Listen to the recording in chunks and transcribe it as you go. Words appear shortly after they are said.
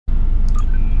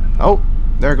Oh,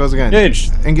 there it goes again.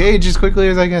 Engage. Engage as quickly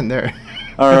as I can. There.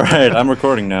 Alright, I'm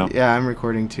recording now. Yeah, I'm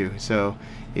recording too. So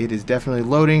it is definitely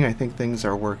loading. I think things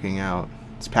are working out.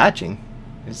 It's patching.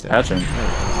 It's patching.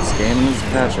 This game is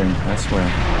patching, I swear.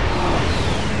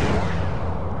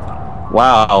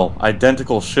 Wow,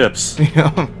 identical ships.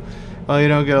 Well, you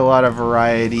don't get a lot of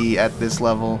variety at this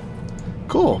level.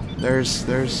 Cool. There's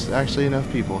actually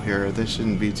enough people here. This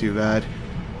shouldn't be too bad.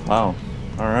 Wow.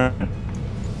 Alright.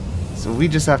 So we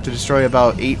just have to destroy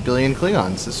about 8 billion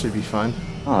Klingons. This should be fun.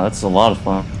 Oh, that's a lot of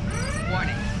fun.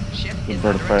 Warning. Ship is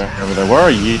Bird of under prey attack. over there. Where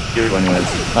are you anyways?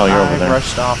 Oh, you're over I there.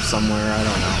 rushed off somewhere. I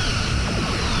don't know.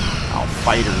 Oh,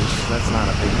 fighters. That's not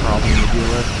a big problem to deal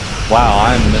with. Wow,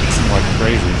 I'm missing like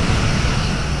crazy.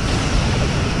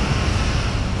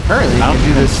 Apparently you can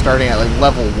do this starting at like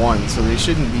level 1, so they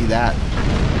shouldn't be that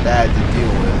bad to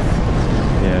deal with.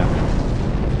 Yeah.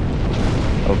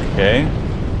 Okay.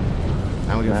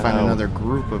 Now we gotta find another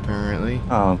group apparently.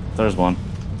 Oh, there's one.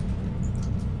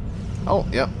 Oh,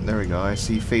 yep, there we go. I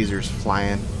see phasers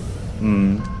flying.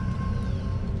 Hmm.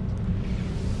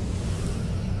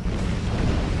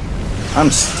 I'm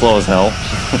slow as hell.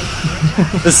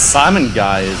 This Simon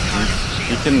guy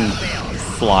he can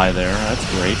fly there. That's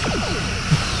great.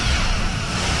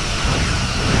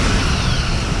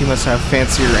 He must have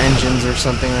fancier engines or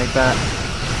something like that.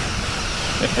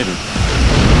 Maybe.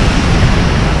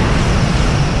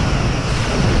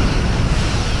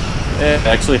 It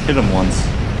actually hit him once.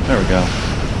 There we go.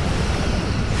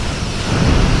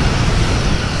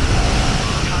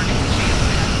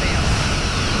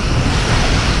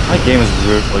 My game is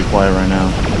really quiet right now.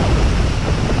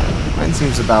 Mine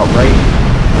seems about right.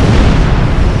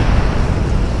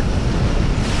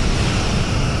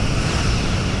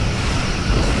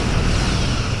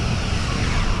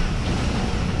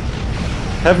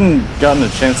 Haven't gotten a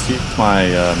chance to use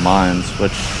my mines,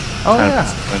 which kind of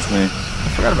disappoints me.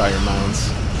 I forgot about your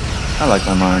mines. I like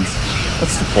my mines.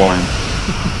 That's the point.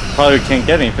 Probably can't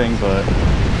get anything, but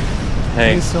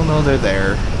hey, You still know they're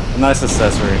there. a nice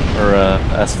accessory or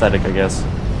aesthetic, I guess.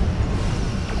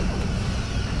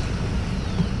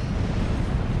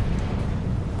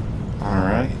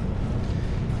 Alright.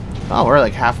 Oh, we're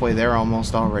like halfway there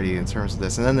almost already in terms of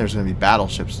this. And then there's going to be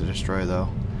battleships to destroy, though.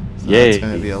 So Yay. It's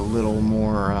going to be a little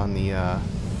more on the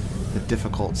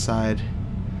difficult side.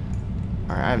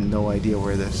 Alright, I have no idea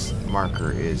where this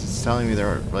marker is. It's telling me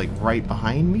they're like right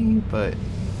behind me, but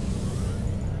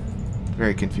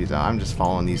very confused. I'm just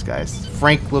following these guys.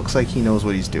 Frank looks like he knows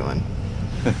what he's doing.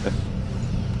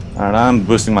 Alright, I'm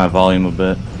boosting my volume a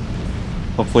bit.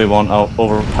 Hopefully it won't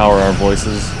overpower our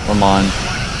voices or mine.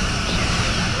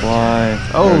 Why?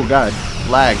 Oh god,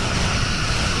 lag.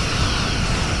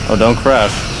 Oh, don't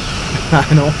crash. I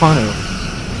don't want to.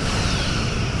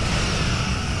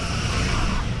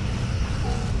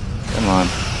 Come on.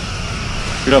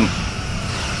 Shoot him.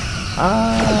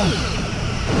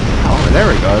 Oh, there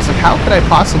we go. I was like, how could I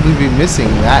possibly be missing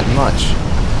that much?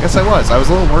 I guess I was. I was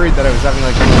a little worried that I was having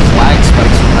like one of those lag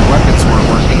spikes when my weapons weren't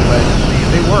working, but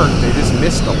they worked. They just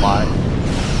missed a lot.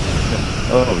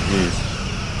 Oh, jeez.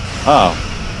 Oh.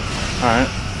 Alright.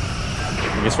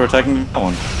 I guess we're attacking that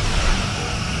one.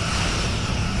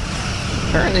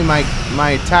 Apparently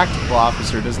my tactical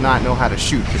officer does not know how to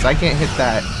shoot, because I can't hit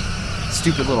that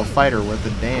stupid little fighter worth a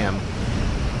damn.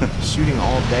 Shooting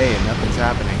all day and nothing's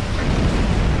happening.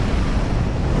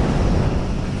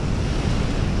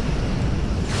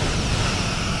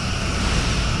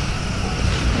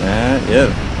 Yeah.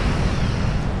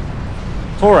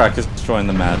 Torak is destroying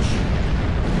the match.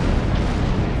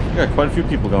 We got quite a few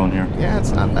people going here. Yeah,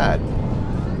 it's not bad.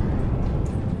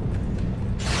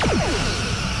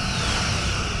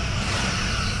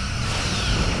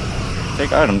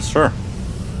 Take items, sure.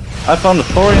 I found a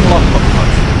thorium lockbox.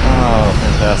 Oh,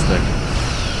 fantastic.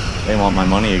 They want my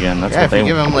money again. That's Yeah, what if they you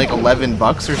give want. them like 11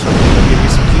 bucks or something, they'll give you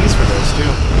some keys for those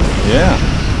too. Yeah.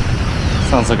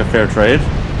 Sounds like a fair trade,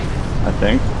 I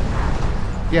think.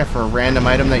 Yeah, for a random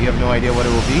item that you have no idea what it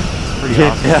will be. It's pretty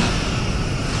awesome. Yeah.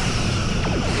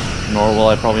 Nor will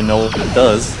I probably know what it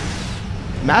does.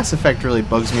 Mass Effect really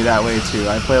bugs me that way too.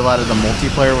 I play a lot of the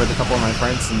multiplayer with a couple of my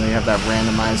friends, and they have that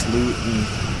randomized loot, and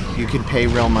you can pay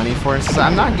real money for it. So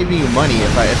I'm not giving you money.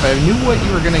 If I knew what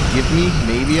you were gonna give me,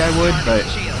 maybe I would, but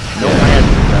no plan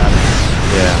to grab it.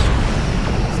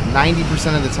 Yeah.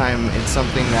 90% of the time, it's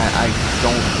something that I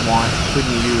don't want,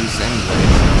 couldn't use anyway.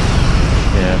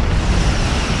 Yeah.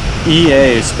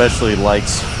 EA especially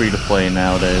likes free-to-play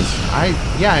nowadays.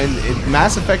 And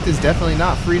Mass Effect is definitely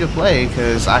not free to play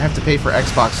because I have to pay for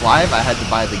Xbox Live. I had to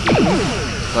buy the game,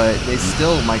 but they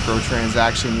still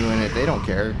microtransaction you in it. They don't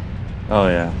care. Oh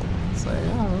yeah. It's like,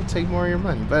 oh, I'll take more of your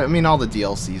money. But I mean, all the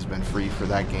DLC's been free for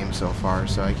that game so far,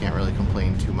 so I can't really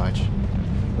complain too much.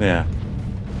 Yeah.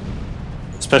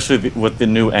 Especially with the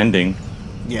new ending.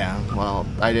 Yeah, well,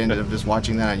 I ended up just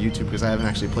watching that on YouTube because I haven't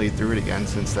actually played through it again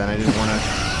since then. I'm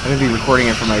gonna be recording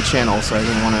it for my channel, so I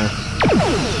didn't want to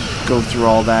go through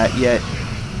all that yet.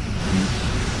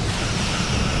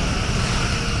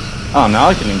 Oh, now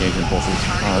I can engage impulses.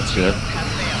 Oh, that's good.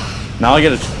 Now I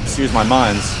get to use my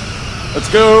mines. Let's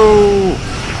go!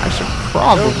 I should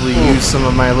probably use some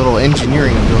of my little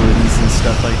engineering abilities and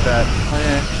stuff like that. Oh,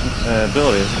 yeah,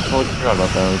 abilities. I totally forgot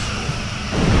about those.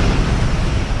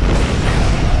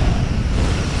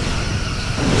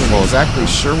 I'm not exactly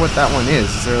sure what that one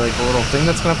is. Is there like a little thing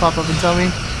that's going to pop up and tell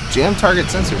me? Jam target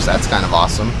sensors. That's kind of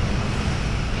awesome.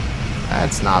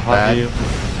 That's not bad.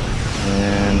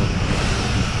 And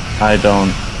I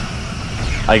don't.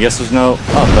 I guess there's no.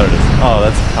 Oh, there it is. Oh,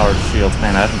 that's powered shields.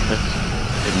 Man, I haven't played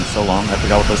in so long. I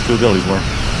forgot what those two abilities were.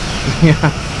 Yeah.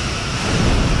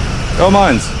 Go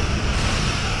mines!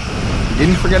 You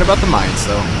didn't forget about the mines,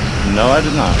 though. No, I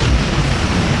did not.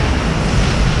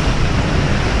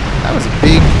 That was a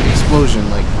big explosion,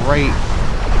 like right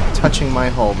touching my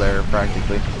hull there,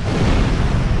 practically.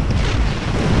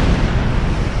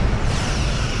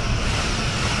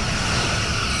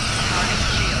 Target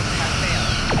shield has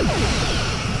failed.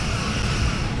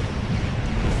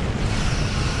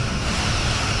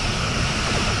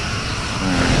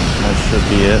 Alright, that should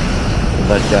be it for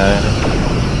that guy.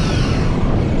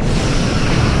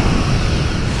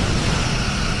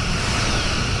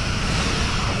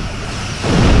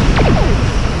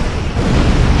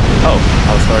 Oh, I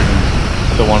was starting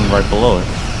the one right below it.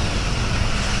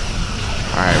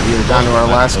 Alright, we are down to our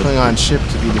last Klingon ship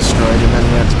to be destroyed, and then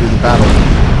we have to do the battle.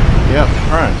 Yep.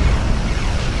 Alright.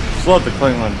 Slow up the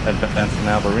Klingon advance for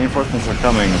now, but reinforcements are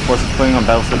coming. Of course, the Klingon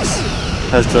battleships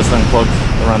has just uncloaked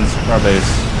around the Starbase.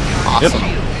 Awesome.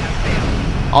 Yep.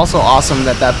 Also awesome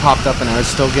that that popped up and I was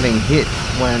still getting hit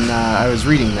when I was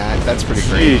reading that. That's pretty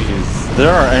great. Jeez,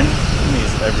 there are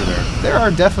enemies everywhere. There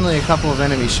are definitely a couple of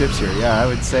enemy ships here. Yeah, I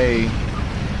would say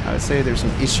there's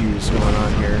some issues going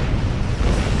on here.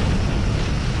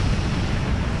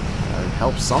 That would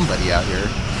help somebody out here.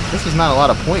 This is not a lot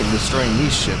of point in destroying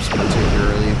these ships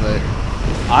particularly, but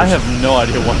I have no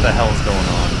idea what the hell is going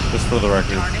on. Just for the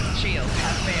record, Target shield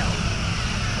has failed.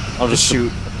 I'll just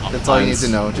shoot. That's all you need to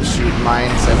know. Just shoot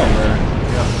mines everywhere.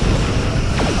 Yep.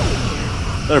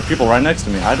 There are people right next to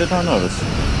me. I did not notice.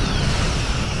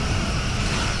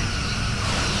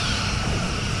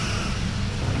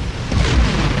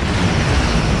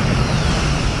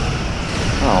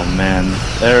 Oh man,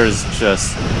 there's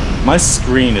just... My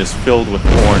screen is filled with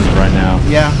orange right now.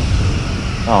 Yeah.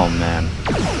 Oh man.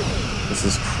 This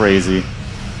is crazy.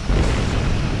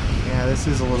 Yeah, this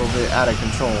is a little bit out of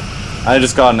control. I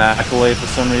just got an accolade for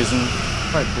some reason.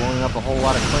 Probably blowing up a whole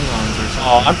lot of Klingons or something.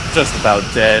 Oh, I'm just about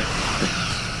dead.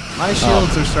 My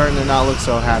shields are starting to not look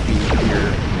so happy here.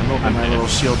 I'm hoping my little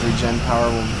shield regen power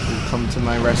will come to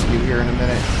my rescue here in a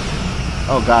minute.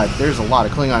 Oh god, there's a lot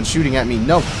of Klingons shooting at me.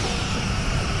 No!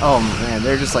 Oh man,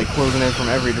 they're just like closing in from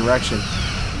every direction.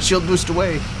 Shield boost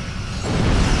away.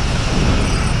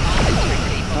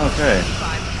 Okay.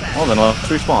 Well then, let's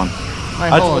respawn. My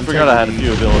I hull totally forgot I had a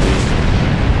few abilities.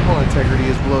 Hull integrity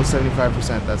is below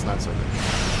 75%. That's not so good.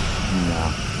 No.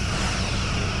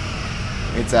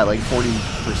 It's at like 40%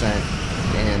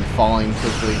 and falling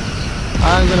quickly.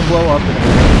 I'm gonna blow up in a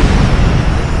minute.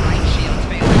 Right shield's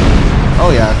failing. Oh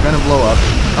yeah, gonna blow up.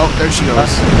 Oh, there she goes.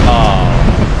 Oh.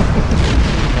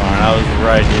 Darn, I was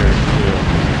right here too.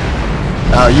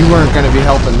 Oh, you weren't gonna be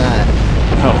helping that.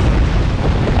 No.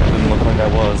 Didn't look like I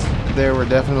was. There were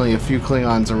definitely a few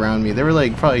Klingons around me. There were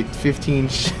like probably 15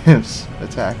 ships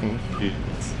attacking. Jeez.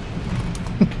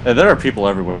 Yeah, there are people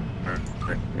everywhere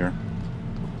here.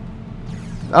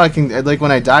 Oh, I can like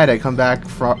when I died, I come back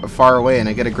far away and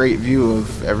I get a great view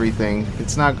of everything.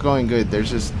 It's not going good.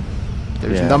 There's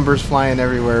numbers flying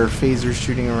everywhere, phasers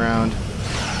shooting around.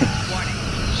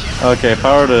 Okay,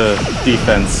 power to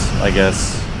defense, I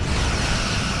guess.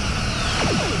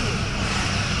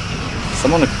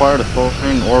 Someone acquired a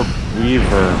Thorian or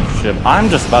Weaver ship. I'm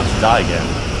just about to die again.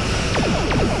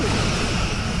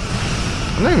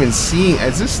 I'm not even seeing.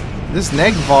 Is this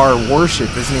Negvar warship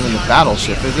isn't even the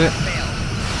battleship, is it?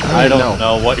 I don't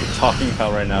know what you're talking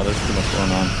about right now. There's too much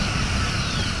going on.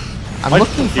 I'm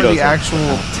looking for the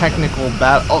actual technical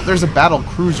battle. Oh, there's a battle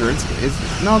cruiser.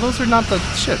 No, those are not the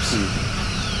ships.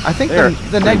 I think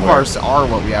the Negvars are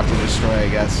what we have to destroy, I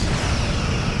guess.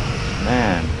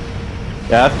 Man.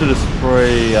 Yeah, I have to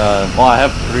destroy, well, I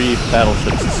have 3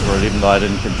 battleships destroyed, even though I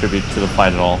didn't contribute to the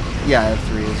fight at all. Yeah, I have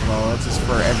 3 as well. That's just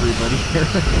for everybody here.